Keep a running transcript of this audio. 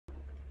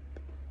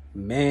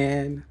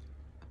Man,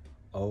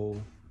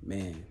 oh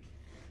man.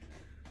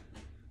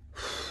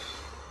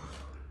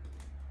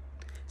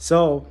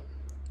 So,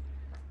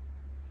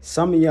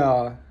 some of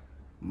y'all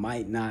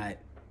might not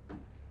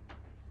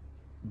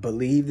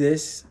believe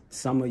this.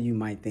 Some of you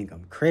might think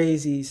I'm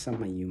crazy.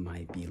 Some of you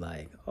might be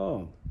like,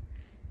 oh,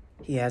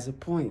 he has a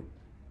point.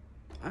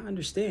 I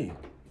understand.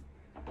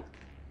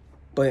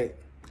 But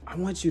I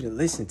want you to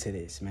listen to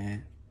this,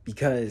 man,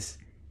 because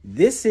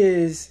this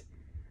is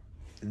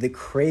the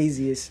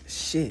craziest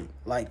shit.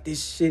 Like,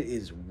 this shit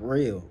is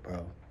real,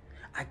 bro.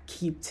 I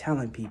keep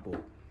telling people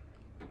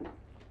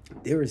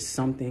there is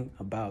something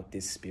about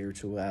this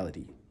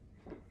spirituality,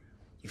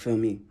 you feel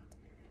me,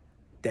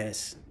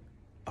 that's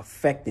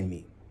affecting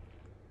me.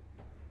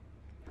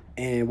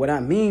 And what I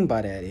mean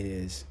by that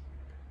is,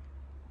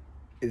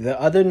 the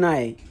other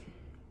night,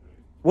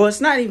 well,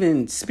 it's not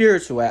even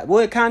spiritual. Well,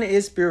 it kind of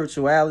is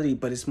spirituality,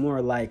 but it's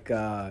more like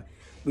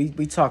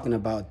we talking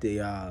about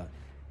the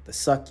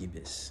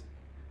succubus.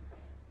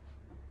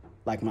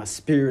 Like my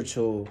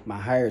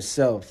higher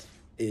self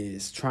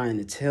is trying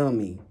to tell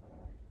me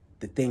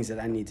the things that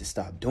I need to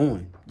stop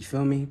doing. You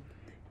feel me?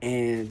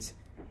 And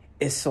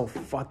it's so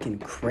fucking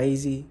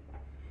crazy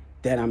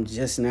that I'm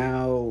just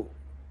now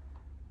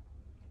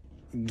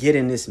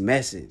getting this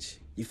message.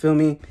 You feel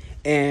me?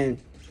 And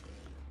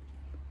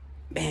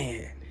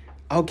man,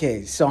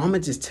 okay, so I'm gonna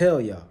just tell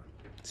y'all.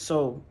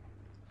 So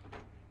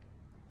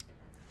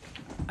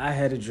I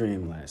had a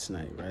dream last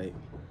night, right?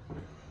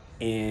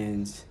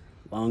 And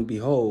long and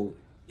behold,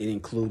 it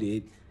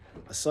included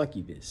a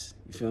succubus.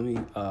 You feel me?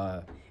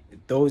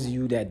 Those of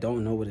you that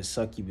don't know what a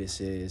succubus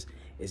is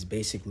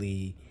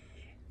basically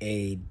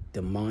a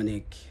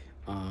demonic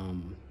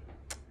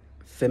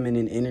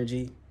feminine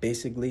energy,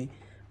 basically.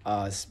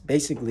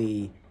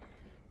 Basically,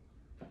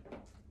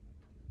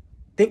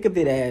 think of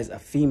it as a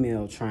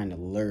female trying to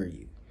lure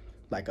you,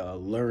 like a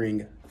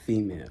alluring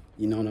female,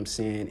 you know what I'm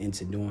saying,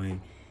 into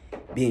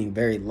being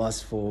very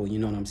lustful, you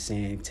know what I'm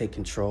saying, take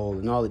control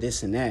and all of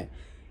this and that.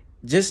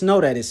 Just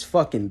know that it's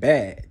fucking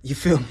bad, you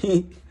feel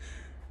me?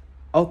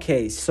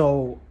 Okay,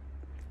 so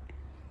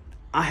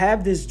I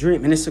have this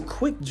dream, and it's a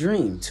quick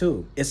dream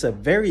too. It's a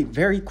very,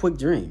 very quick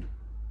dream.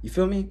 You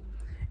feel me?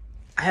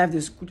 I have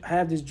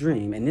this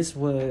dream, and this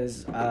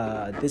was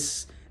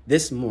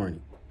this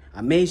morning.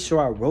 I made sure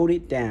I wrote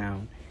it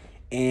down,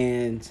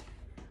 and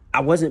I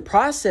wasn't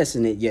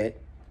processing it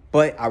yet,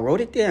 but I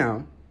wrote it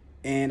down,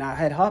 and I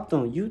had hopped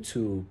on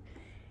YouTube,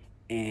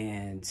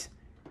 and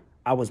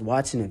I was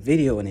watching a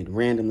video, and it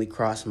randomly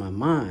crossed my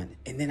mind,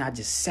 and then I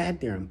just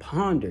sat there and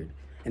pondered,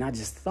 and I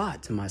just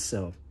thought to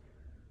myself,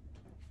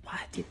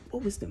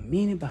 what was the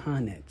meaning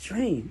behind that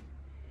dream?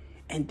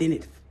 And then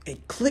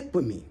it clicked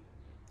with me.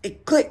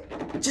 It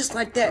clicked just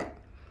like that.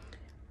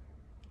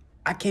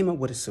 I came up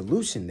with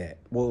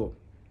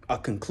a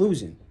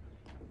conclusion.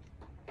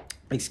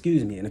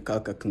 Excuse me, and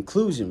a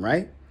conclusion,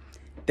 right?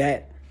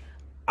 That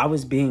I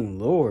was being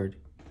lured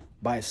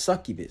by a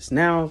succubus.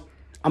 Now,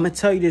 I'm gonna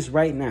tell you this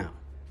right now.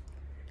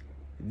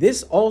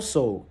 This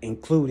also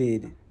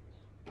included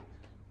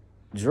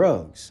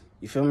drugs.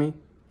 You feel me?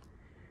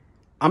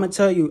 I'm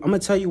gonna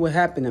tell you what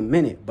happened in a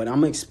minute, but I'm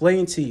gonna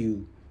explain to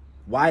you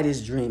why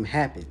this dream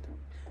happened.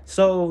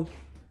 So,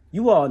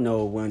 you all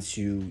know once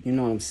you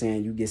know what I'm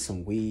saying, you get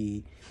some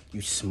weed,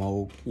 you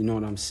smoke, you know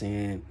what I'm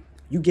saying,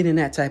 you get in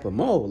that type of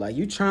mode. Like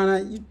you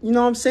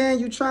know what I'm saying,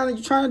 you trying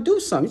to do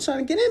something, you trying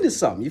to get into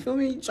something, you feel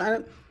me? You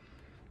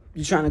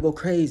trying to go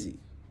crazy.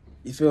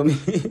 You feel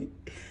me?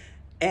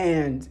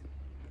 And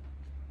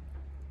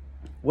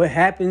what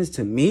happens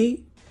to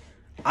me,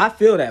 I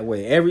feel that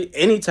way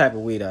any type of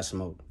weed I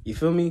smoke. You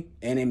feel me?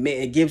 And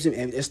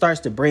it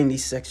starts to bring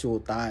these sexual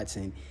thoughts,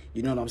 and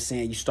you know what I'm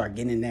saying? You start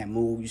getting in that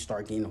mood, you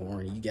start getting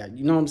horny.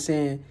 You know what I'm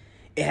saying?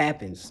 It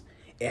happens.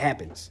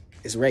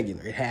 It's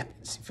regular. It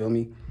happens. You feel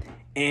me?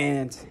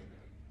 And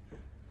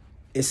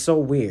it's so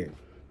weird.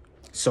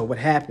 So what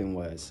happened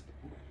was,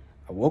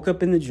 I woke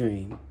up in the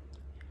dream.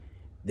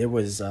 There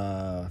was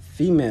a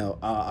female,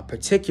 a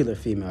particular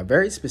female, a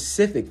very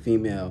specific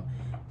female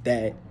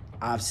that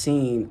I've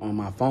seen on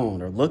my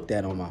phone or looked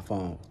at on my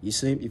phone. You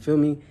feel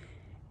me?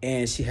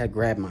 And she had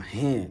grabbed my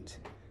hand.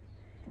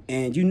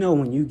 And you know,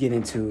 when you get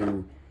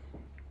into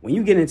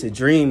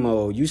dream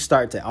mode, you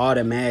start to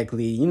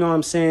automatically, you know what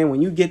I'm saying?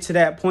 When you get to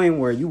that point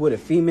where you with a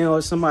female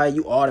or somebody,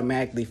 you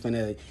automatically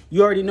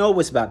you already know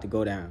what's about to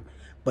go down.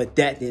 But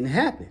that didn't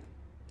happen.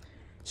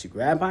 She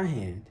grabbed my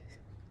hand.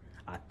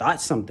 I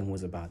thought something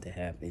was about to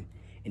happen.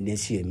 And then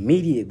she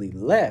immediately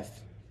left.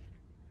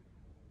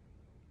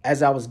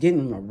 As I was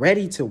getting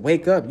ready to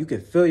wake up, you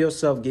could feel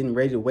yourself getting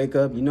ready to wake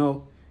up, you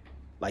know?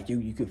 Like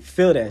you could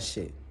feel that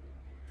shit.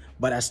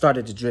 But I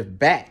started to drift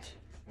back.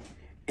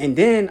 And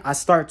then I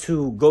start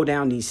to go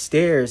down these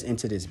stairs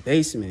into this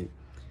basement.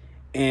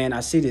 And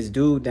I see this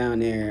dude down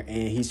there,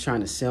 and he's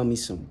trying to sell me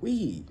some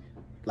weed.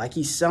 Like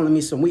he's selling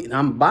me some weed, and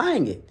I'm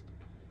buying it.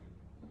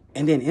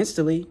 And then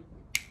instantly,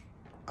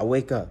 I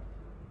wake up.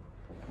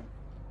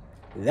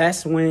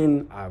 That's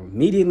when I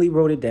immediately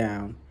wrote it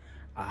down.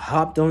 I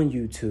hopped on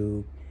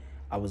YouTube.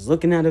 I was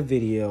looking at a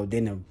video,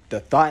 then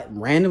the thought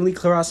randomly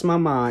crossed my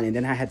mind, and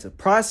then I had to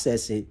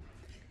process it.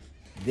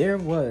 There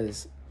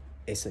was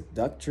a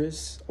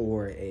seductress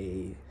or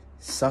a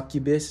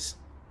succubus,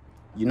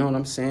 you know what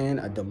I'm saying?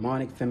 A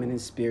demonic feminine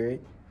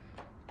spirit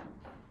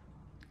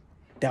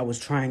that was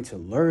trying to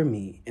lure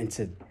me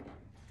into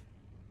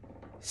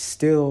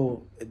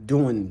still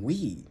doing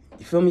weed.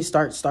 You feel me?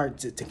 Start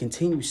to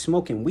continue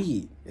smoking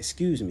weed,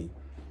 excuse me.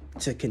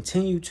 To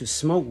continue to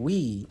smoke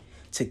weed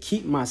to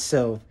keep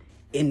myself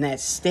in that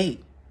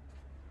state.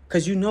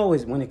 Because you know,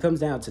 when it comes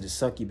down to the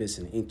succubus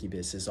and the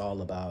incubus, it's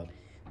all about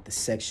the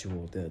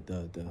sexual, the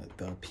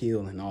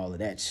appeal and all of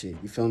that shit.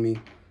 You feel me?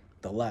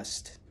 The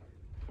lust.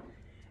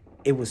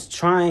 It was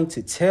trying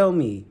to tell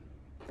me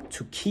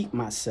to keep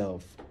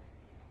myself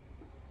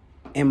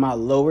in my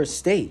lower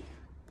state.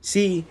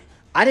 See,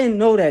 I didn't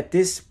know that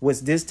this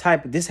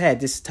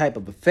had this type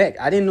of effect.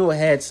 I didn't know it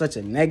had such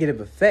a negative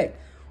effect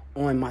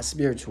on my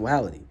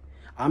spirituality.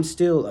 I'm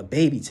still a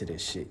baby to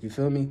this shit. You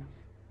feel me?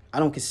 I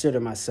don't consider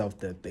myself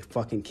the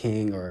fucking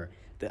king or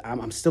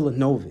I'm still a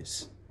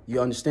novice. You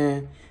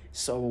understand?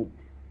 So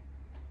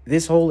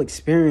this whole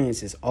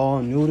experience is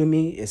all new to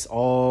me. It's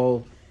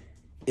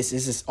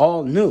just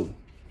all new.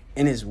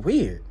 And it's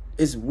weird.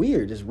 It's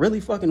weird. It's really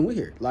fucking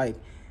weird. Like,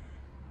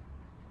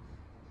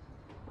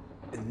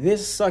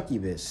 this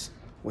succubus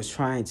was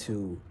trying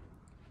to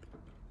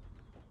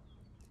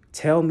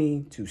tell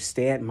me to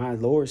stay at my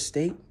lower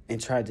state and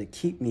tried to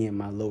keep me in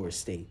my lower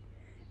state.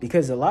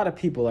 Because a lot of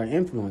people are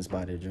influenced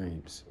by their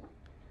dreams.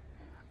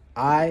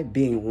 I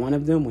being one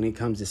of them when it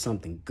comes to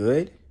something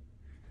good.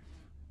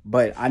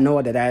 But I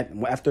know that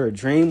after a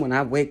dream, when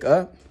I wake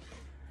up,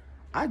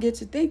 I get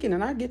to thinking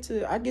and I get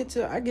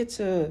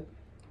to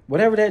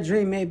whatever that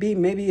dream may be.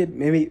 Maybe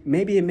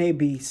it may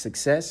be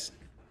success.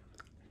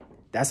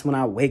 That's when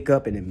I wake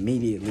up and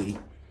immediately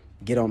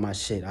get on my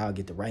shit. I'll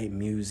get to write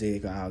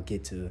music. I'll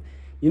get to,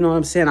 you know what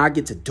I'm saying? I'll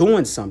get to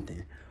doing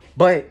something.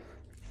 But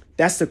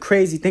that's the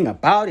crazy thing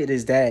about it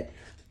is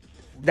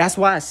that's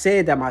why I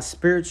said that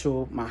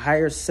my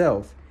higher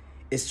self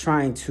is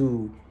trying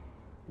to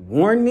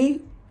warn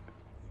me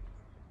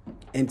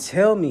and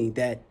tell me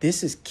that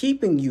this is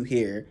keeping you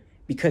here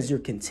because you're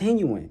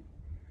continuing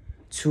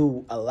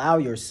to allow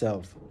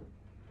yourself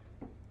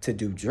to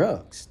do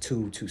drugs,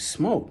 to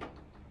smoke.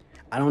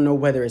 I don't know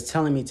whether it's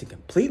telling me to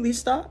completely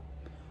stop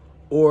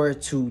or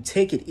to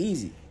take it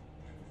easy.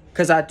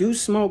 Because I do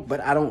smoke, but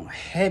I don't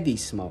heavy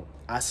smoke.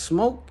 I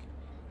smoke,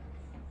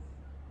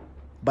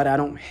 but I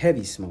don't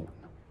heavy smoke.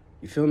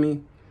 You feel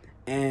me?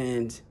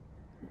 And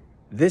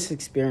this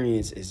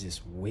experience is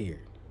just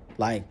weird.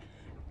 Like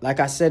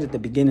I said at the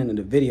beginning of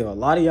the video, a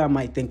lot of y'all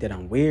might think that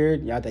I'm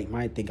weird. Y'all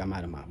might think I'm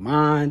out of my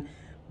mind.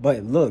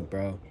 But look,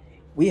 bro,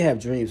 we have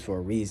dreams for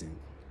a reason.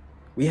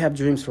 We have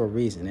dreams for a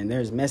reason, and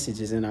there's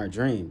messages in our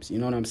dreams. You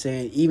know what I'm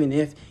saying? Even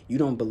if you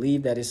don't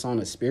believe that it's on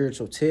a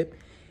spiritual tip,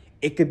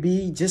 it could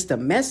be just a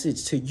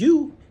message to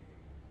you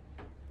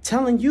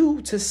telling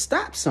you to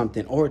stop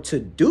something or to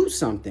do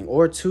something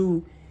or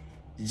to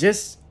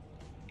just,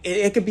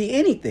 it could be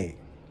anything.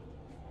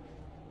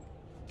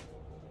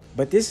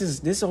 But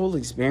this whole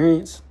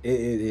experience, it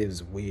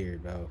is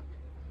weird, bro.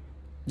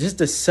 Just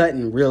the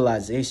sudden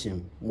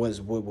realization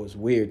was what was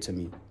weird to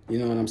me. You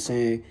know what I'm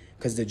saying?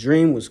 Because the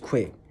dream was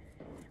quick.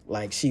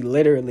 Like, she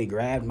literally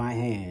grabbed my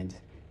hand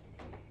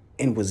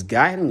and was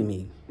guiding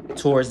me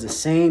towards the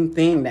same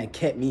thing that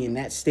kept me in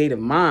that state of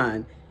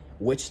mind,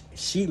 which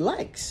she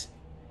likes.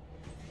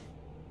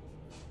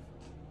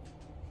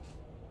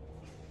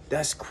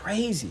 That's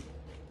crazy.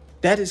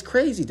 That is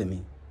crazy to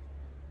me.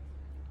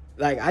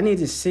 Like, I need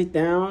to sit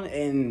down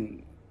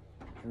and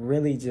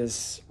really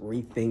just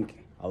rethink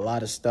a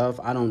lot of stuff.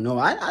 I don't know.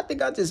 I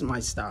think I just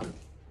might stop.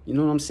 You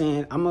know what I'm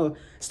saying? I'm going to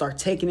start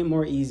taking it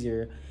more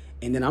easier.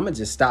 And then I'm going to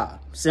just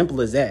stop.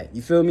 Simple as that.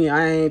 You feel me?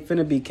 I ain't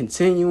finna be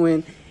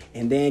continuing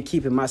and then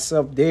keeping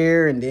myself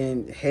there. And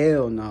then,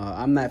 hell no,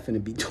 I'm not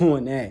finna be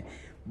doing that.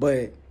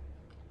 But,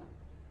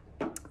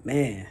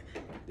 man,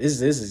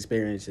 this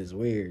experience is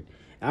weird.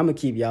 I'm going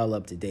to keep y'all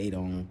up to date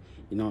on,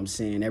 you know what I'm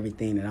saying,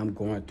 everything that I'm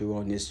going through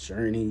on this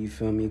journey. You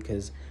feel me?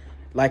 Because,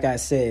 like I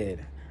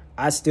said,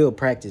 I still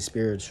practice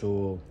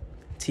spiritual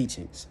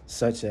teachings,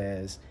 such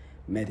as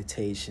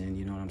meditation.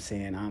 You know what I'm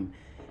saying? I'm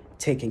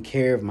taking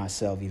care of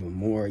myself even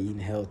more, eating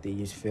healthy,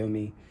 you feel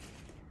me?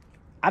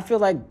 I feel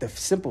like the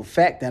simple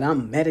fact that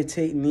I'm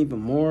meditating even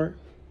more,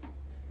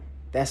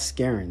 that's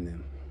scaring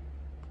them.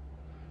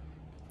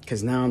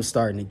 Because now I'm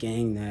starting to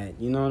gain that,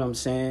 you know what I'm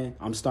saying?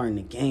 I'm starting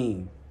to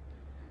gain.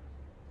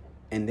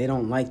 And they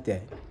don't like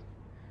that.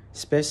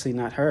 Especially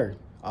not her,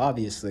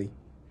 obviously.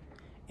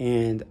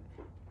 And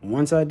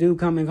once I do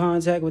come in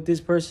contact with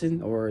this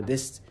person or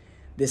this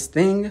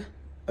thing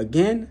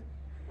again,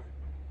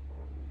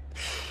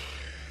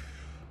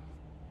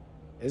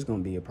 it's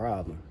going to be a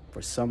problem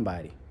for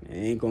somebody. It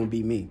ain't going to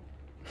be me.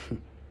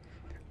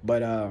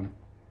 But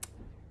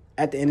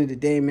at the end of the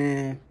day,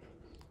 man,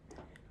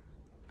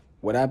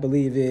 what I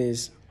believe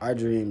is our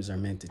dreams are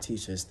meant to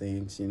teach us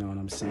things. You know what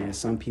I'm saying?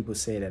 Some people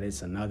say that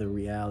it's another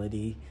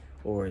reality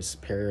or it's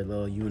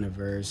parallel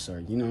universe, or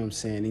you know what I'm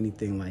saying,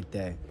 anything like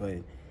that. But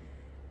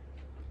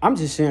I'm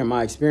just sharing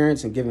my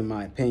experience and giving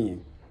my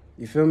opinion.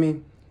 You feel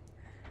me?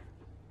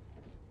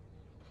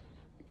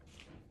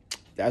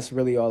 That's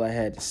really all I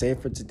had to say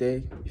for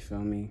today. You feel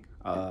me?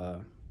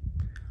 I'm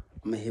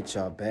gonna hit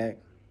y'all back.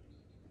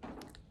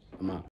 I'm out.